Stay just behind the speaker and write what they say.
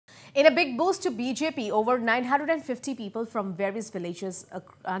In a big boost to BJP, over 950 people from various villages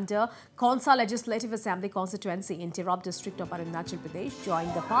under Khonsa Legislative Assembly constituency in Tirap district of Arunachal Pradesh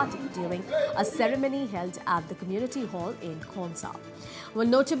joined the party during a ceremony held at the community hall in Khonsa. Well,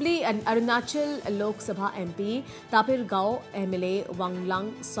 notably, an Arunachal Lok Sabha MP Tapir MLA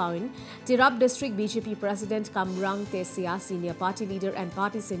Wanglan Sawin, Tirap district BJP President Kamrang Tesia, senior party leader and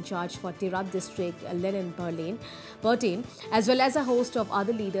party's in charge for Tirap district Lining Pertin, as well as a host of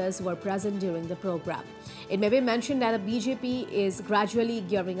other leaders were present during the program. It may be mentioned that the BJP is gradually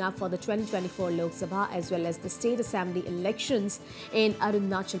gearing up for the 2024 Lok Sabha as well as the state assembly elections in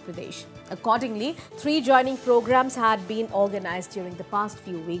Arunachal Pradesh. Accordingly, 3 joining programs had been organized during the past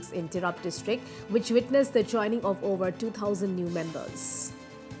few weeks in Tirap district, which witnessed the joining of over 2,000 new members.